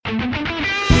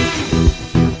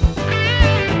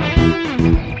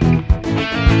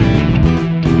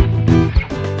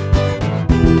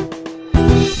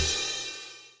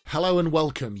Hello and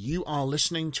welcome. You are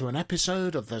listening to an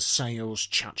episode of the Sales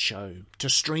Chat Show. To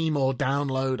stream or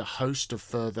download a host of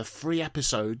further free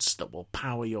episodes that will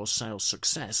power your sales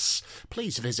success,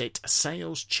 please visit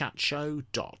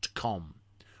saleschatshow.com.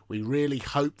 We really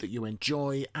hope that you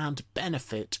enjoy and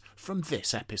benefit from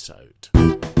this episode.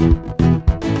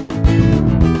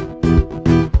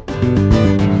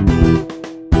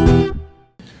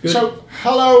 Good. So,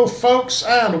 hello folks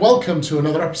and welcome to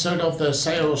another episode of the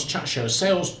Sales Chat Show.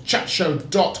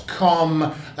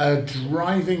 saleschatshow.com,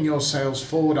 driving your sales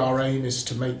forward. Our aim is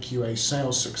to make you a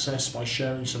sales success by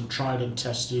sharing some tried and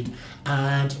tested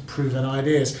and proven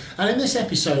ideas. And in this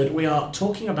episode we are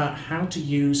talking about how to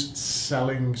use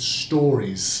selling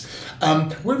stories.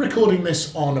 We're recording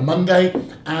this on a Monday,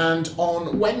 and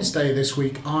on Wednesday this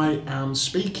week I am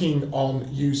speaking on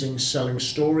using selling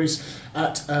stories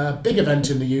at a big event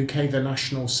in the UK, the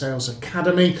National Sales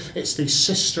Academy. It's the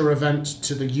sister event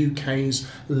to the UK's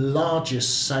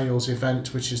largest sales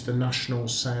event, which is the National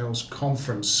Sales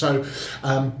Conference. So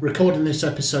recording this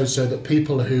episode so that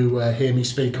people who hear me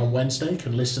speak on Wednesday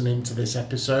can listen into this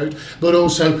episode, but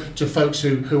also to folks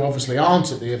who obviously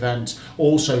aren't at the event,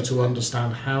 also to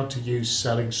understand how to use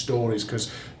selling stories,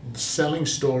 because selling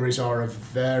stories are a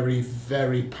very,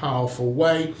 very powerful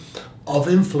way of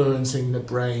influencing the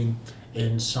brain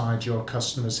inside your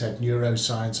customer's head.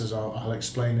 Neuroscience, as I'll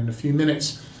explain in a few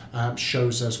minutes,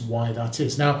 shows us why that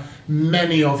is. Now,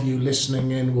 many of you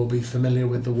listening in will be familiar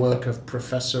with the work of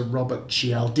Professor Robert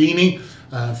Cialdini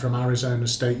from Arizona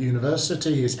State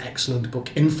University, his excellent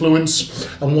book Influence,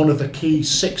 and one of the key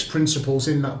 6 principles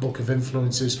in that book of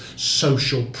Influence is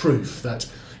social proof, that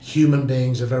human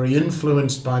beings are very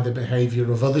influenced by the behaviour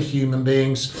of other human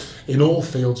beings in all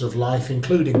fields of life,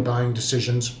 including buying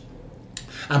decisions.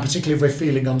 And particularly if we're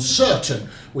feeling uncertain,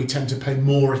 we tend to pay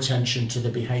more attention to the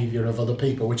behaviour of other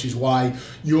people, which is why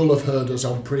you'll have heard us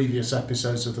on previous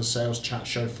episodes of the Sales Chat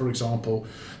Show, for example,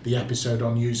 the episode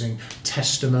on using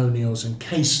testimonials and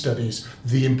case studies,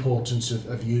 the importance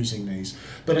of using these.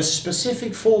 But a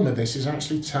specific form of this is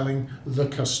actually telling the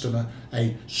customer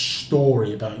a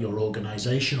story about your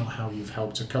organisation or how you've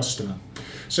helped a customer.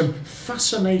 Some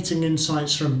fascinating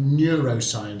insights from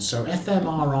neuroscience. So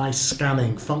fMRI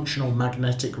scanning, functional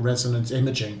magnetic resonance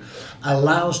imaging,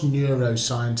 allows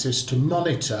neuroscientists to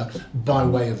monitor, by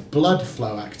way of blood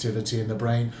flow activity in the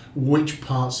brain, which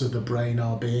parts of the brain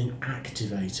are being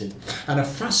activated. And a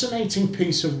fascinating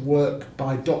piece of work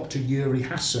by Dr. Yuri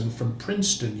Hassan from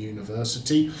Princeton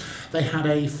University. They had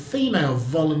a female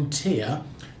volunteer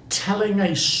telling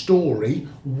a story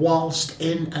whilst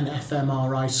in an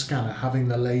fMRI scanner, having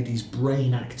the lady's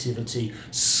brain activity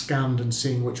scanned and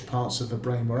seeing which parts of the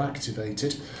brain were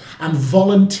activated. And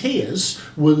volunteers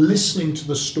were listening to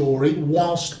the story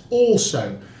whilst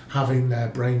also having their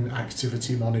brain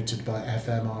activity monitored by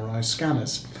fMRI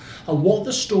scanners. And what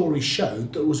the story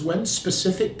showed that was when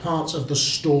specific parts of the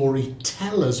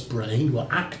storyteller's brain were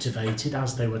activated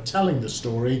as they were telling the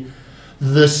story,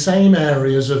 the same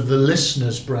areas of the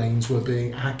listeners' brains were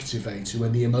being activated.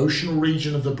 When the emotional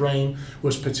region of the brain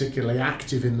was particularly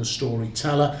active in the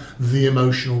storyteller, the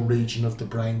emotional region of the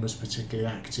brain was particularly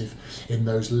active in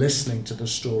those listening to the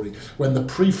story. When the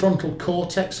prefrontal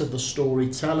cortex of the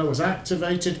storyteller was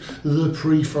activated, the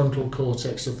prefrontal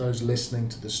cortex of those listening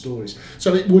to the stories.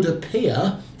 So it would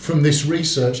appear from this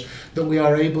research that we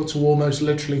are able to almost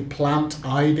literally plant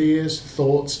ideas,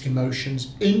 thoughts,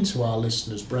 emotions into our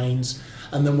listeners' brains.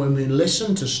 And then when we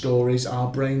listen to stories,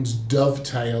 our brains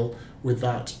dovetail with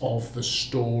that of the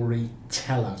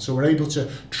storyteller. So we're able to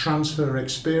transfer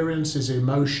experiences,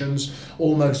 emotions,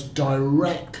 almost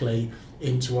directly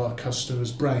into our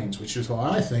customers' brains, which is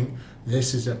why I think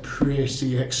this is a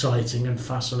pretty exciting and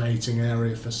fascinating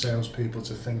area for salespeople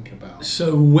to think about.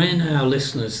 So when our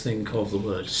listeners think of the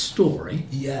word story,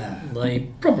 they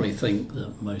probably think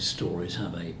that most stories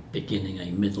have a beginning,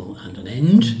 a middle and an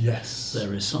end. Yes.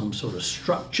 There is some sort of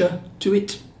structure to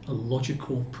it, a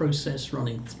logical process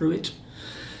running through it.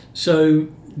 So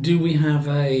do we have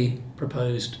a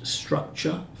proposed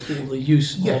structure for the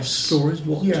use of stories?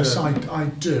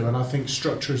 I do, and I think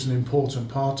structure is an important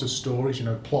part of stories. You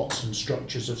know, plots and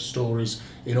structures of stories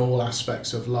in all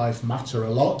aspects of life matter a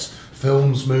lot.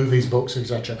 Films, movies, books,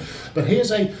 etc. But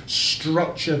here's a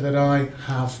structure that I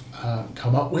have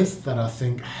come up with that I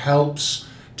think helps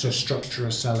to structure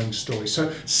a selling story.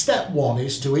 So step 1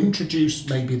 is to introduce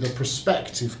maybe the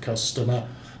prospective customer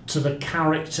to the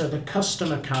character, the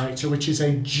customer character, which is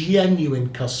a genuine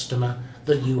customer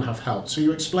that you have helped. So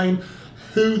you explain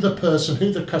who the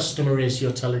customer is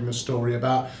you're telling the story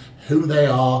about, who they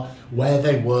are, where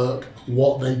they work,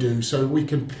 what they do, so we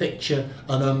can picture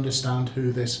and understand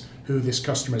who this who this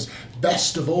customer is.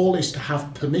 Best of all is to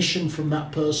have permission from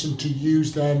that person to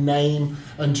use their name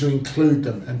and to include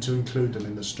them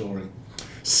in the story.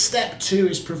 Step 2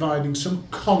 is providing some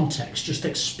context. Just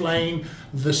explain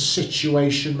the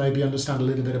situation, maybe understand a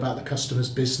little bit about the customer's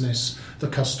business, the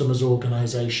customer's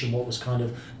organisation, what was kind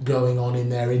of going on in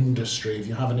their industry. If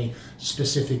you have any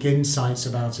specific insights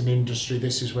about an industry,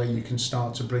 this is where you can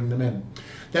start to bring them in.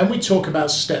 Then we talk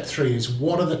about step 3 is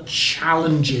what are the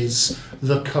challenges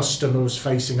the customer was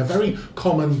facing. A very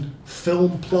common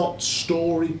film plot,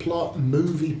 story plot,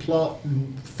 movie plot,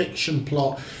 fiction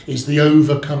plot is the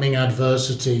overcoming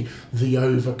adversity, the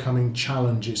overcoming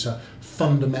challenge. It's a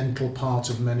fundamental part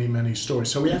of many, many stories.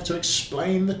 So we have to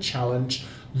explain the challenge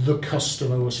the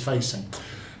customer was facing.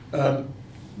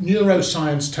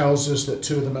 Neuroscience tells us that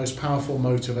 2 of the most powerful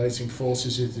motivating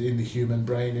forces in the human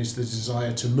brain is the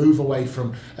desire to move away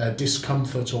from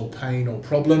discomfort or pain or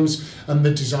problems, and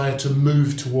the desire to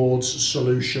move towards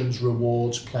solutions,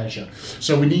 rewards, pleasure.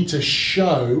 So we need to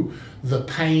show the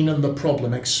pain and the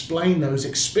problem, explain those,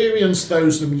 experience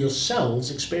them yourselves,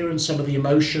 experience some of the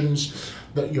emotions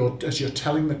that as you're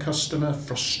telling the customer,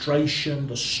 frustration,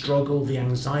 the struggle, the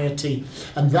anxiety,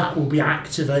 and that will be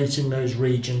activating those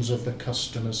regions of the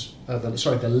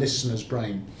the listener's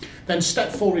brain. Then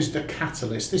step 4 is the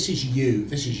catalyst. This is you.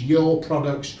 This is your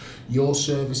products, your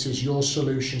services, your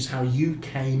solutions, how you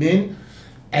came in,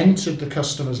 entered the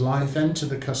customer's life, entered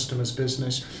the customer's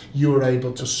business. You were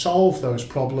able to solve those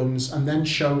problems, and then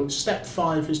step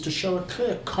 5 is to show a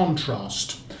clear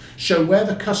contrast. Show where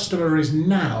the customer is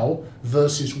now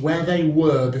versus where they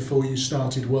were before you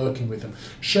started working with them.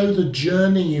 Show the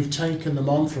journey you've taken them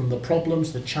on from the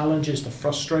problems, the challenges, the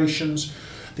frustrations,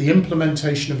 the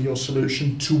implementation of your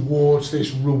solution towards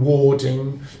this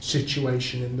rewarding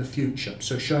situation in the future.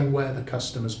 So showing where the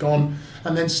customer's gone.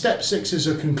 And then step 6 is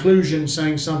a conclusion,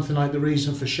 saying something like, the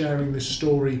reason for sharing this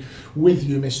story with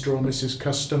you, Mr. or Mrs.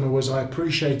 Customer, was I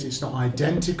appreciate it's not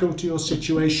identical to your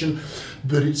situation,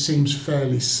 but it seems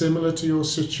fairly similar to your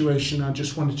situation. I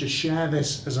just wanted to share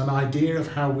this as an idea of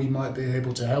how we might be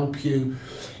able to help you.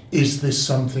 Is this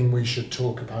something we should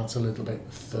talk about a little bit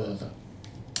further?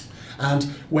 And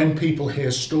when people hear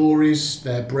stories,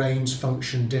 their brains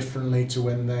function differently to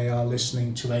when they are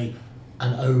listening to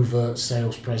an overt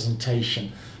sales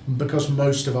presentation. Because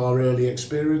most of our early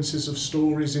experiences of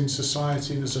stories in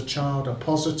society as a child are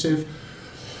positive,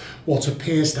 what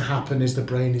appears to happen is the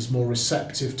brain is more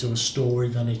receptive to a story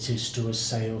than it is to a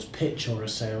sales pitch or a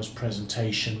sales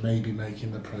presentation, maybe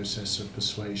making the process of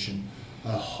persuasion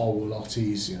a whole lot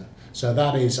easier. So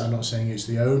that is, I'm not saying it's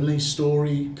the only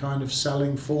story kind of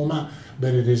selling format,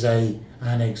 but it is an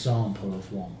example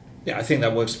of one. Yeah, I think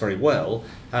that works very well,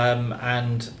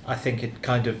 and I think it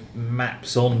kind of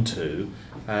maps onto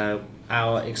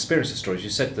our experience of stories. You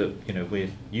said that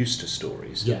we're used to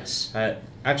stories. Yes.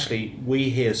 Actually, we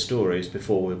hear stories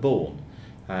before we're born.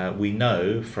 We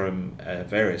know from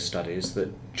various studies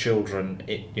that children,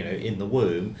 in the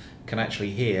womb, can actually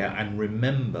hear and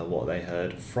remember what they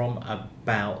heard from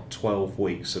about 12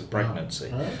 weeks of pregnancy.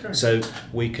 Oh, okay. So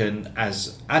we can,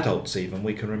 as adults even,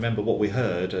 we can remember what we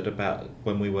heard at about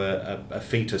when we were a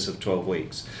fetus of 12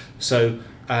 weeks. So,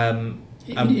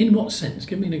 in what sense?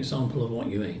 Give me an example of what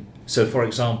you mean. So, for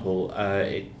example,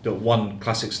 one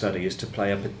classic study is to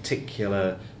play a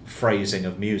particular phrasing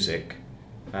of music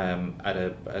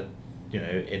at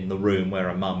in the room where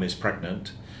a mum is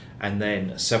pregnant, and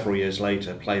then several years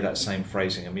later play that same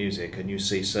phrasing of music, and you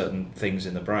see certain things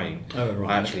in the brain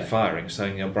actually firing,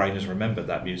 saying your brain has remembered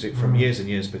that music from years and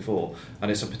years before,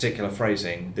 and it's a particular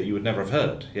phrasing that you would never have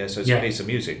heard. So it's a piece of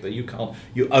music that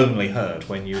you only heard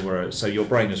when you were, so your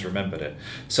brain has remembered it.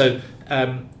 So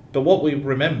but what we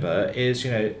remember is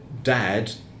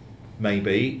dad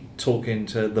maybe talking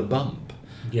to the bump.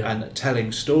 Yeah. And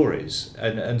telling stories,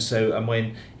 and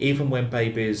when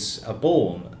babies are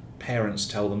born, parents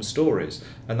tell them stories,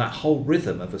 and that whole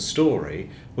rhythm of a story,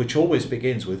 which always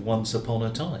begins with "once upon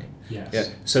a time." Yes. Yeah.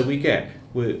 So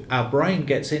our brain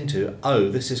gets into,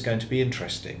 this is going to be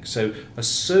interesting. So as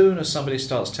soon as somebody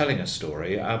starts telling a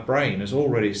story, our brain has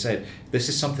already said, this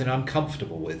is something I'm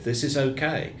comfortable with. This is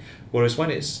okay. Whereas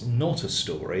when it's not a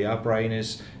story, our brain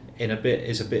is a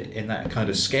bit in that kind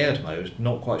of scared mode,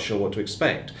 not quite sure what to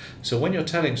expect. So when you're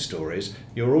telling stories,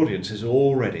 your audience is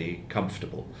already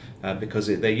comfortable because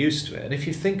they're used to it. And if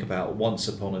you think about once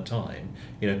upon a time,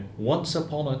 once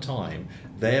upon a time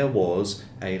there was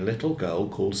a little girl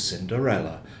called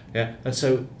Cinderella, Yeah, and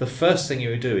so the first thing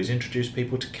you do is introduce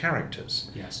people to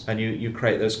characters. Yes. And you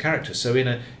create those characters. So in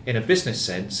a business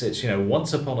sense, it's,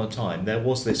 once upon a time there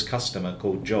was this customer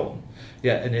called John.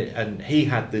 Yeah, and he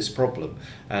had this problem,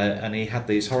 and he had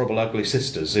these horrible, ugly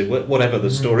sisters, whatever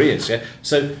the story is. Yeah,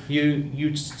 so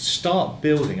you start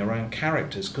building around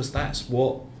characters because that's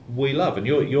what we love. And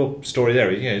your story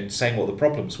there is saying what the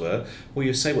problems were. Well,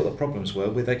 you say what the problems were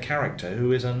with a character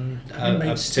who is a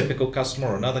typical customer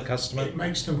or another customer. It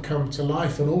makes them come to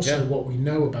life, and also what we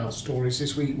know about stories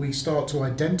is we start to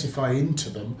identify into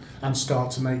them and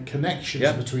start to make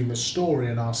connections between the story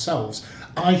and ourselves.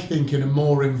 I think in a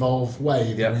more involved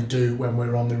way than we do when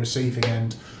we're on the receiving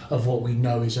end of what we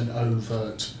know is an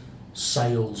overt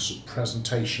sales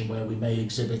presentation where we may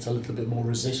exhibit a little bit more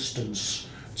resistance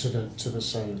to the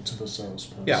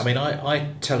salesperson. Yeah, I mean,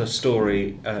 I tell a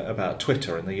story about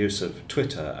Twitter and the use of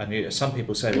Twitter, and some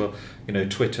people say, well,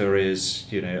 Twitter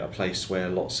is a place where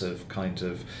lots of kind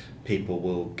of people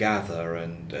will gather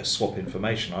and swap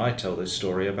information. I tell this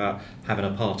story about having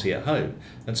a party at home,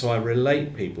 and so I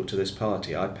relate people to this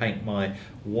party. I paint my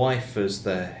wife as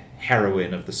the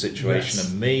heroine of the situation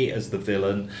and me as the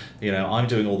villain. I'm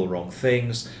doing all the wrong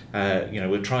things.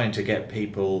 We're trying to get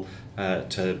people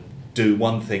to do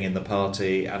one thing in the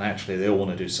party, and actually they all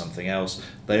want to do something else.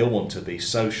 They all want to be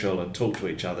social and talk to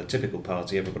each other. Typical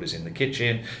party, everybody's in the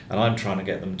kitchen, and I'm trying to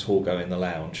get them to all go in the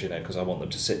lounge, because I want them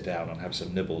to sit down and have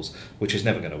some nibbles, which is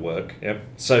never going to work. Yep.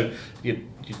 So,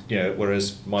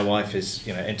 whereas my wife is,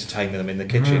 entertaining them in the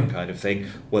kitchen kind of thing,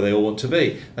 where they all want to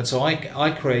be. And so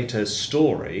I create a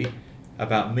story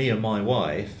about me and my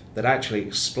wife that actually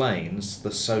explains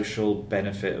the social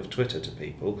benefit of Twitter to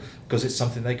people, because it's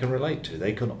something they can relate to.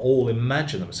 They can all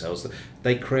imagine themselves.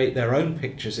 They create their own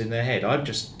pictures in their head. I've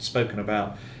just spoken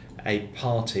about a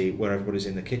party where everybody's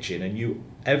in the kitchen, and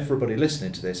everybody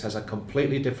listening to this has a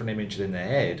completely different image in their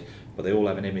head, but they all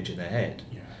have an image in their head.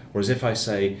 Yeah. Whereas if I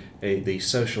say the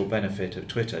social benefit of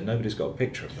Twitter, nobody's got a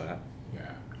picture of that.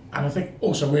 And I think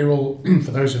also we're all,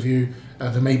 for those of you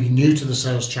that may be new to the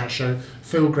Sales Chat Show,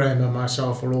 Phil Graham and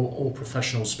myself are all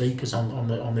professional speakers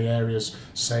on the areas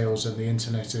sales and the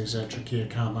internet, etc., key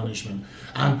account management.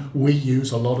 And we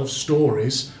use a lot of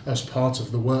stories as part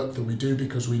of the work that we do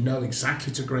because we know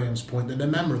exactly, to Graham's point, that they're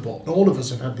memorable. All of us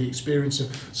have had the experience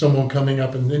of someone coming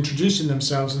up and introducing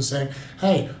themselves and saying,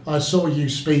 hey, I saw you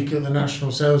speak at the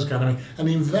National Sales Academy. And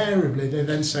invariably they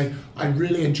then say, I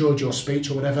really enjoyed your speech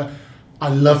or whatever. I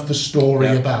love the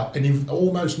story about, and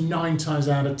almost 9 times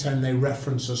out of 10 they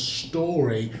reference a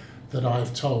story that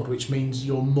I've told, which means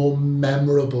you're more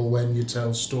memorable when you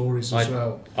tell stories as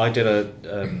well. I did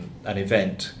an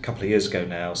event a couple of years ago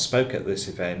now, spoke at this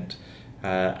event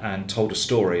and told a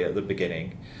story at the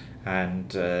beginning, and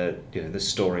this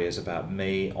story is about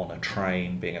me on a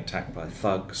train being attacked by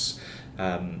thugs,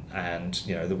 and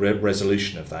the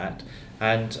resolution of that.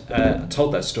 And I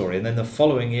told that story, and then the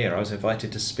following year I was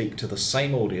invited to speak to the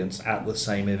same audience at the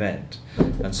same event.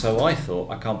 And so I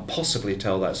thought, I can't possibly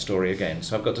tell that story again,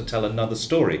 so I've got to tell another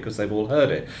story because they've all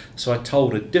heard it. So I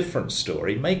told a different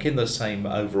story, making the same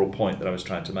overall point that I was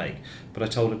trying to make, but I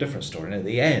told a different story. And at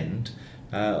the end,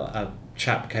 a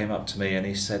chap came up to me and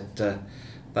he said,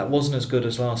 that wasn't as good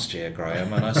as last year,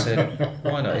 Graham. And I said,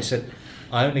 why not? He said,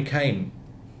 I only came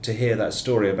to hear that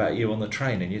story about you on the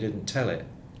train and you didn't tell it.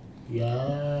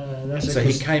 Yeah, that's so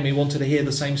he came, he wanted to hear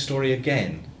the same story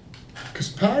again. Because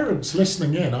parents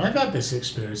listening in, I've had this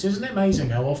experience. Isn't it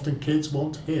amazing how often kids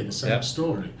want to hear the same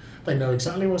story? They know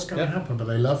exactly what's going to happen, but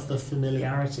they love the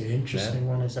familiarity. Interesting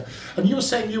one is that. And you were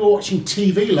saying you were watching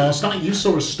TV last night. You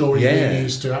saw a story being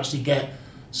used to actually get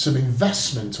some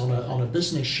investment on a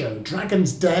business show.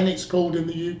 Dragon's Den, it's called in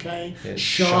the UK. Yeah,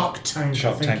 Shark Tank.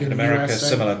 Shark Tank in America, USA,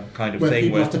 similar kind of where thing.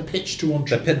 People have to pitch to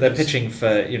entrepreneurs. They're pitching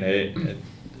for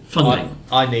funding.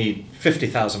 I need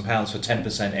 £50,000 for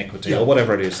 10% equity or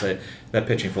whatever it is they're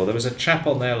pitching for. There was a chap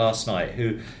on there last night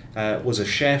who was a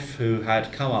chef who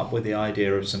had come up with the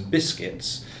idea of some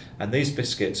biscuits, and these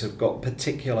biscuits have got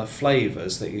particular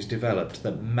flavours that he's developed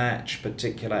that match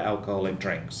particular alcoholic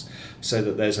drinks, so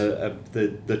that there's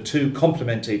the two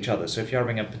complement each other. So if you're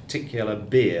having a particular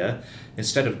beer,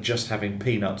 instead of just having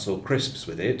peanuts or crisps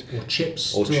with it, or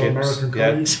chips, American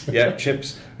colleagues,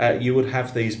 chips, you would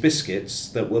have these biscuits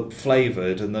that were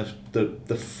flavoured, and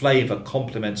the flavour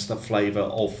complements the flavour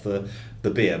of the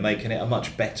beer, making it a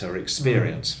much better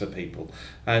experience for people.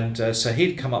 And so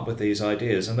he'd come up with these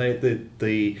ideas, and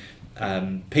the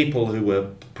people who were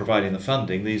providing the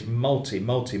funding, these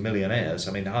multi-millionaires,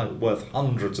 I mean, worth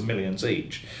hundreds of millions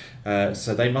each,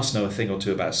 So they must know a thing or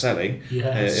two about selling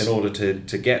Yes. in order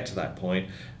to get to that point.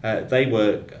 They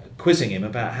were quizzing him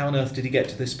about how on earth did he get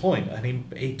to this point,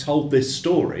 and he told this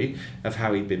story of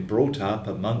how he'd been brought up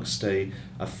amongst a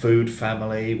food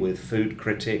family with food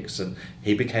critics, and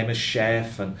he became a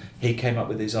chef, and he came up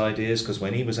with his ideas because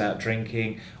when he was out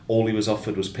drinking, all he was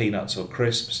offered was peanuts or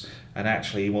crisps, and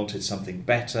actually he wanted something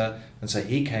better, and so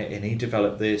he came and he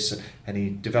developed this, and he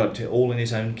developed it all in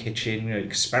his own kitchen,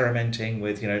 experimenting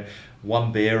with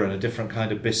one beer and a different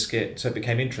kind of biscuit. So it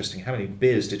became interesting. How many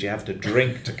beers did you have to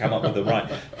drink to come up with the right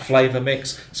flavour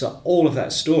mix? So all of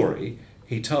that story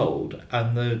he told,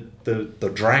 and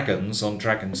the dragons on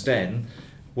Dragon's Den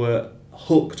were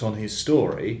hooked on his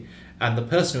story, and the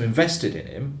person who invested in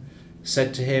him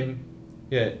said to him,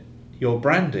 yeah, your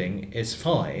branding is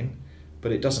fine,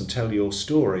 but it doesn't tell your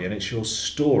story, and it's your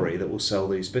story that will sell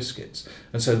these biscuits.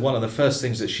 And so one of the first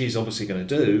things that she's obviously going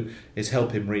to do is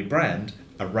help him rebrand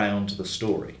around the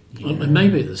story. Well, and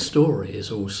maybe the story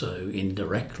is also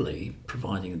indirectly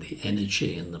providing the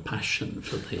energy and the passion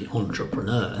for the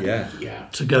entrepreneur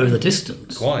to go the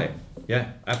distance. Quite.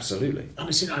 Yeah, absolutely.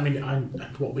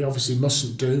 And what we obviously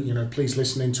mustn't do, please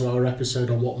listen into our episode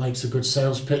on what makes a good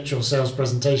sales pitch or sales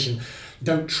presentation.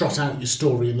 Don't trot out your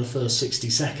story in the first 60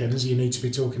 seconds. You need to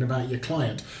be talking about your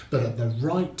client. But at the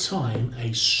right time,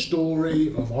 a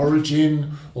story of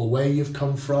origin or where you've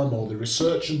come from or the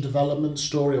research and development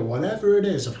story or whatever it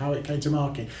is of how it came to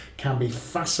market can be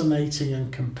fascinating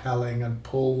and compelling and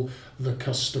pull the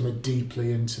customer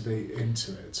deeply into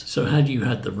it. So had you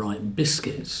had the right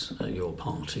biscuits at your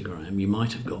party, Graham, you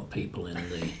might have got people in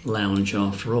the lounge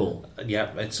after all.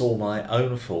 Yeah, it's all my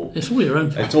own fault. It's all your own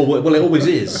fault. It always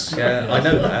is. Yeah, I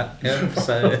know that. Yeah,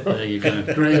 so there you go.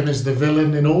 Graham is the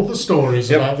villain in all the stories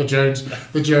about the Jones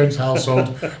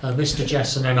household. Mr.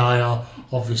 Jesson and I are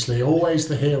obviously always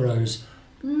the heroes.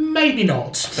 Maybe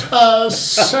not.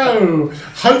 So,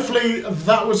 hopefully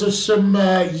that was of some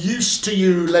use to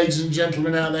you, ladies and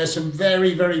gentlemen out there. Some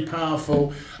very, very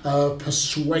powerful,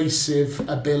 persuasive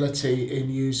ability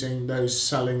in using those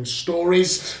selling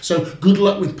stories. So, good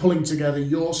luck with pulling together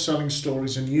your selling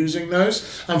stories and using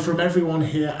those. And from everyone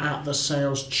here at the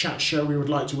Sales Chat Show, we would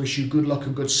like to wish you good luck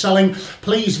and good selling.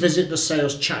 Please visit the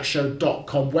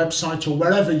saleschatshow.com website or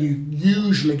wherever you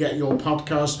usually get your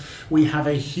podcast. We have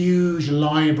a huge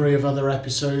library of other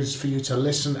episodes for you to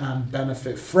listen and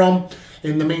benefit from.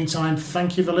 In the meantime,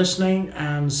 thank you for listening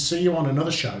and see you on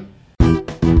another show.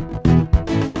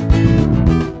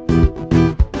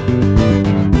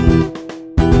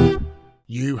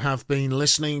 You have been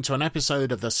listening to an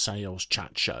episode of the Sales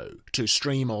Chat Show. To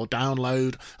stream or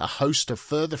download a host of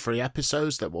further free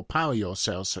episodes that will power your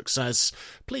sales success,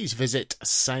 please visit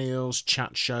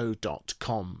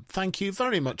saleschatshow.com. Thank you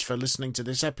very much for listening to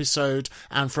this episode,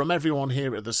 and from everyone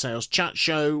here at the Sales Chat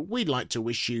Show, we'd like to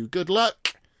wish you good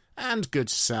luck and good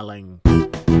selling.